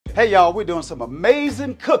Hey y'all, we're doing some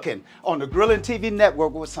amazing cooking on the Grillin TV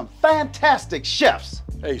network with some fantastic chefs.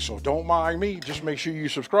 Hey, so don't mind me, just make sure you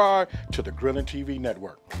subscribe to the Grillin TV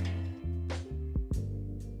network.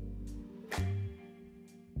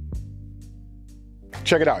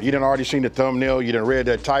 Check it out. You done already seen the thumbnail, you done read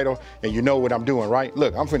that title, and you know what I'm doing, right?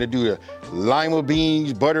 Look, I'm finna do the lima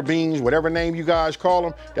beans, butter beans, whatever name you guys call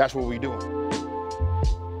them, that's what we doing.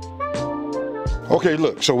 Okay,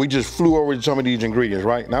 look, so we just flew over some of these ingredients,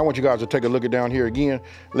 right? Now I want you guys to take a look at down here again.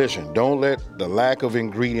 Listen, don't let the lack of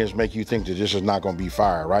ingredients make you think that this is not gonna be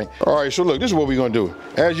fire, right? All right, so look, this is what we're gonna do.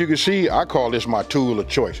 As you can see, I call this my tool of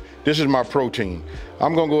choice. This is my protein.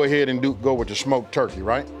 I'm gonna go ahead and go with the smoked turkey,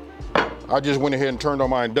 right? I just went ahead and turned on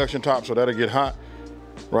my induction top so that'll get hot.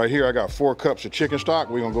 Right here, I got 4 cups of chicken stock.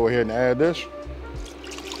 We're gonna go ahead and add this.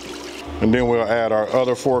 And then we'll add our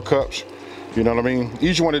other 4 cups. You know what I mean?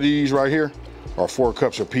 Each one of these right here are 4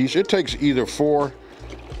 cups apiece. It takes either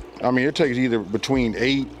between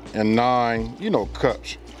 8 and 9,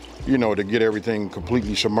 cups, to get everything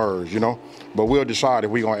completely submerged, But we'll decide if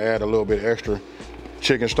we're gonna add a little bit extra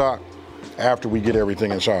chicken stock after we get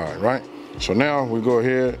everything inside, right? So now we go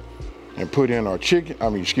ahead and put in our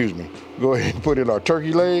go ahead and put in our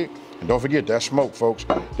turkey leg. And don't forget, that's smoke, folks.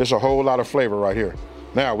 There's a whole lot of flavor right here.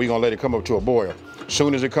 Now we're gonna let it come up to a boil.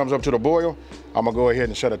 Soon as it comes up to the boil, I'm gonna go ahead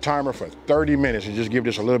and set a timer for 30 minutes and just give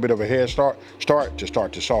this a little bit of a head start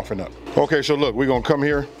to soften up. Okay, so look, we're gonna come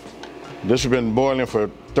here. This has been boiling for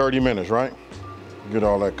 30 minutes, right? Get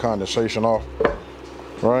all that condensation off,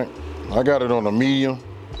 right? I got it on a medium.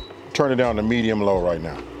 Turn it down to medium low right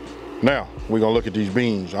now. Now, we're gonna look at these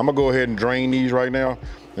beans. I'm gonna go ahead and drain these right now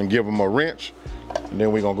and give them a rinse. And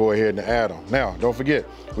then we're gonna go ahead and add them. Now, don't forget,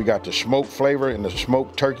 we got the smoked flavor and the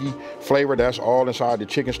smoked turkey flavor. That's all inside the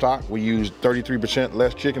chicken stock. We use 33%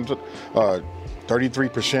 less chicken,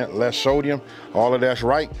 33% less sodium. All of that's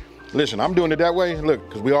right. Listen, I'm doing it that way, look,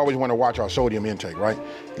 because we always want to watch our sodium intake, right?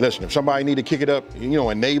 Listen, if somebody need to kick it up,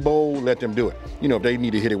 in their bowl, let them do it. If they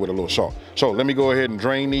need to hit it with a little salt. So let me go ahead and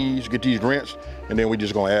drain these, get these rinsed, and then we're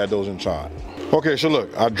just gonna add those inside. Okay, so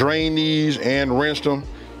look, I drained these and rinsed them,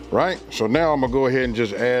 right? So now I'm gonna go ahead and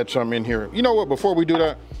just add some in here. You know what, before we do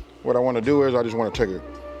that, what I wanna do is I just wanna take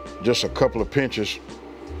just a couple of pinches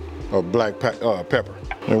of black pepper.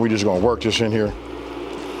 And we're just gonna work this in here,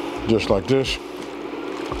 just like this.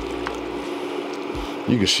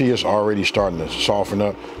 You can see it's already starting to soften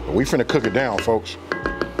up, but we finna cook it down, folks.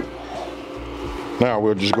 Now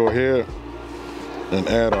we'll just go ahead and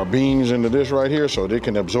add our beans into this right here so they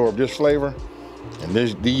can absorb this flavor, and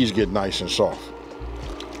these get nice and soft.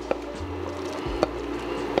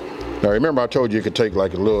 Now remember I told you it could take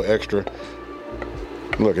like a little extra.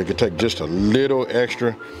 Look, it could take just a little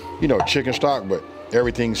extra, chicken stock, but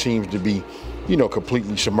everything seems to be,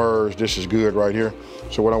 completely submerged. This is good right here.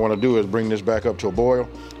 So what I want to do is bring this back up to a boil.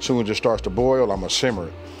 As soon as it starts to boil, I'm gonna simmer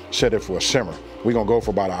it, set it for a simmer. We're gonna go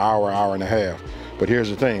for about an hour, hour and a half. But here's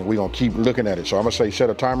the thing, we're gonna keep looking at it. So I'm gonna say set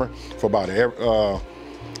a timer for about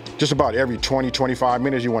just about every 20, 25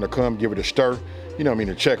 minutes. You wanna come give it a stir,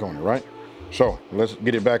 to check on it, right? So let's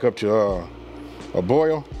get it back up to a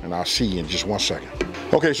boil, and I'll see you in just 1 second.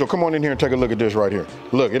 Okay, so come on in here and take a look at this right here.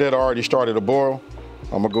 Look, it had already started to boil.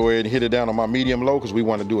 I'm gonna go ahead and hit it down on my medium low because we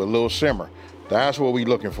want to do a little simmer. That's what we're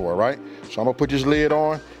looking for, right? So I'm gonna put this lid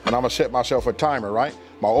on and I'm gonna set myself a timer, right?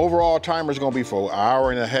 My overall timer is gonna be for an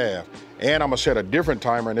hour and a half. And I'm gonna set a different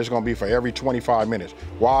timer, and it's gonna be for every 25 minutes.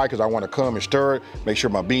 Why? Because I wanna come and stir it, make sure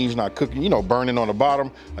my beans not cooking, burning on the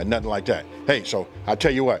bottom or nothing like that. Hey, so I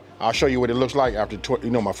tell you what, I'll show you what it looks like after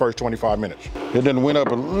my first 25 minutes. It then went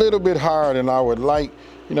up a little bit higher than I would like,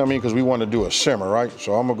 because we want to do a simmer, right?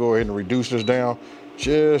 So I'm gonna go ahead and reduce this down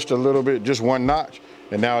just a little bit, just 1 notch.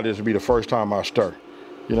 And now this will be the first time I stir.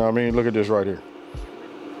 Look at this right here.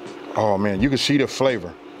 Oh man, you can see the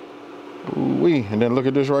flavor. Ooh-wee. And then look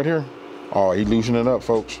at this right here. Oh, he loosening up,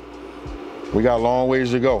 folks. We got a long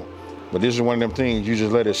ways to go. But this is one of them things, you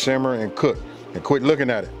just let it simmer and cook and quit looking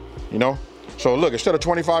at it, So look, instead of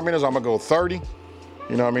 25 minutes, I'm gonna go 30,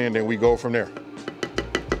 and then we go from there.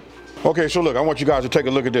 Okay, so look, I want you guys to take a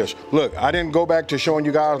look at this. Look, I didn't go back to showing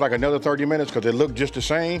you guys like another 30 minutes because it looked just the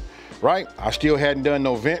same, right? I still hadn't done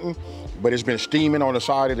no venting, but it's been steaming on the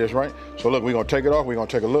side of this, right? So look, we're gonna take it off, we're gonna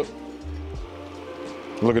take a look.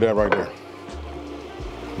 Look at that right there.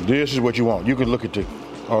 This is what you want. You can look at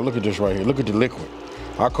look at this right here. Look at the liquid.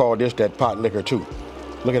 I call this that pot liquor too.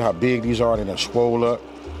 Look at how big these are, and they're swole up.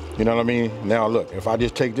 You know what I mean? Now look, if I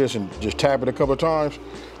just take this and just tap it a couple of times,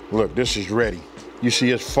 look, this is ready. You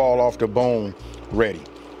see it fall off the bone ready.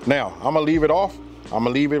 Now, I'm gonna leave it off. I'm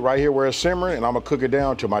gonna leave it right here where it's simmering, and I'm gonna cook it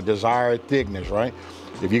down to my desired thickness, right?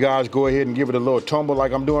 If you guys go ahead and give it a little tumble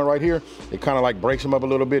like I'm doing right here, it kind of like breaks them up a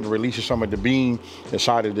little bit and releases some of the bean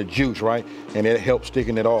inside of the juice, right? And it helps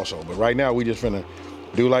sticking it also. But right now we just finna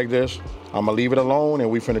do like this. I'm gonna leave it alone and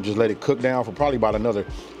we finna just let it cook down for probably about another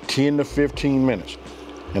 10 to 15 minutes.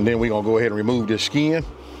 And then we're gonna go ahead and remove this skin.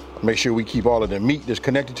 Make sure we keep all of the meat that's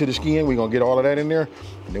connected to the skin. We're gonna get all of that in there.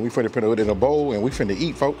 And then we finna put it in a bowl and we finna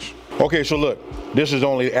eat, folks. Okay, so look, this is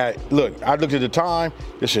only look, I looked at the time,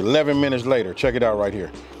 it's 11 minutes later. Check it out right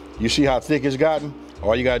here. You see how thick it's gotten?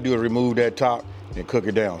 All you gotta do is remove that top and cook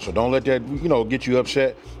it down. So don't let that, you know, get you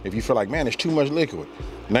upset if you feel like, man, it's too much liquid.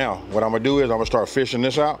 Now, what I'm gonna do is I'm gonna start fishing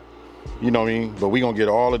this out, you know what I mean? But we gonna get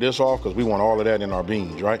all of this off because we want all of that in our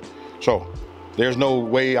beans, right? So there's no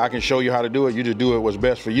way I can show you how to do it. You just do it what's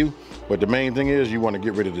best for you. But the main thing is you wanna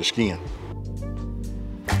get rid of the skin.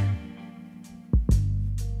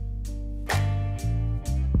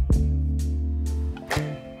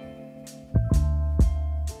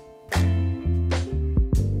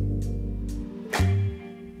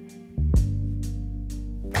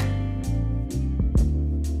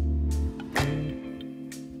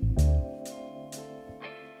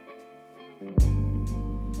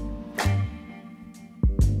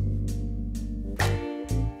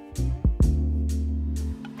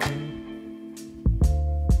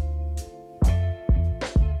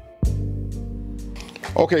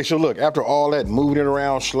 Okay, so look, after all that, moving it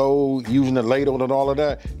around slow, using the ladle and all of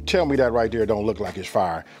that, tell me that right there don't look like it's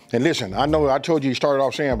fire. And listen, I know I told you started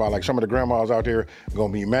off saying about like some of the grandmas out there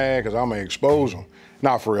gonna be mad because I'm gonna expose them.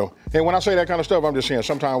 Not for real. And when I say that kind of stuff, I'm just saying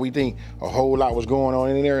sometimes we think a whole lot was going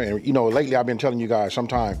on in there. And you know, lately I've been telling you guys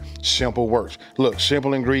sometimes simple works. Look,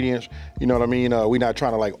 simple ingredients, you know what I mean? We're not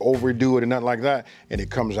trying to like overdo it or nothing like that. And it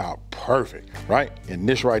comes out perfect, right? And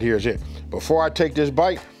this right here is it. Before I take this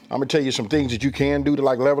bite, I'm gonna tell you some things that you can do to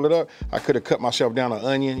like level it up. I could have cut myself down an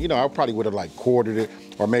onion. You know, I probably would have like quartered it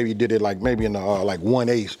or maybe did it like maybe in the like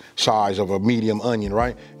 1/8 size of a medium onion,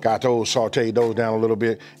 right? Got those, sauteed those down a little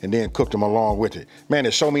bit and then cooked them along with it. Man,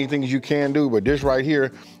 there's so many things you can do, but this right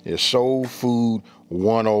here is Soul Food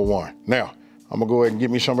 101. Now, I'm gonna go ahead and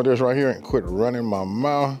get me some of this right here and quit running my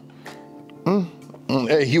mouth.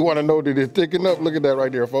 Hey, you wanna know that it's thickened up? Look at that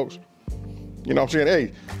right there, folks. You know what I'm saying?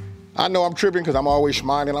 Hey, I know I'm tripping because I'm always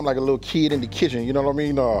smiling. I'm like a little kid in the kitchen, you know what I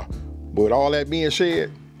mean? But with all that being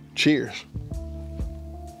said, cheers.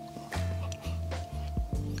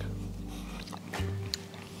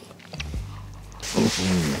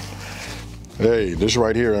 Hey, this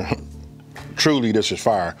right here, truly this is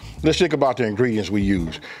fire. Let's think about the ingredients we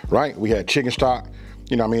use, right? We had chicken stock,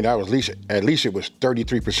 you know what I mean? That was at least it was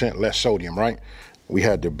 33% less sodium, right? We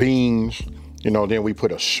had the beans, you know, then we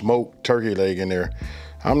put a smoked turkey leg in there.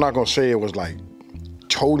 I'm not gonna say it was like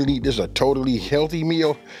this is a totally healthy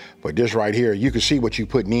meal, but this right here, you can see what you're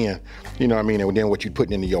putting in, you know what I mean, and then what you're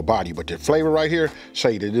putting into your body. But the flavor right here,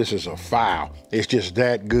 say that this is a foul. It's just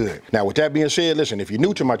that good. Now, with that being said, listen, if you're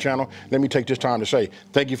new to my channel, let me take this time to say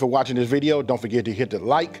thank you for watching this video. Don't forget to hit the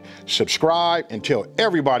like, subscribe, and tell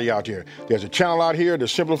everybody out there, there's a channel out here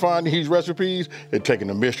that's simplifying these recipes and taking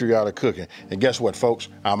the mystery out of cooking. And guess what, folks?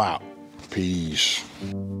 I'm out. Peace.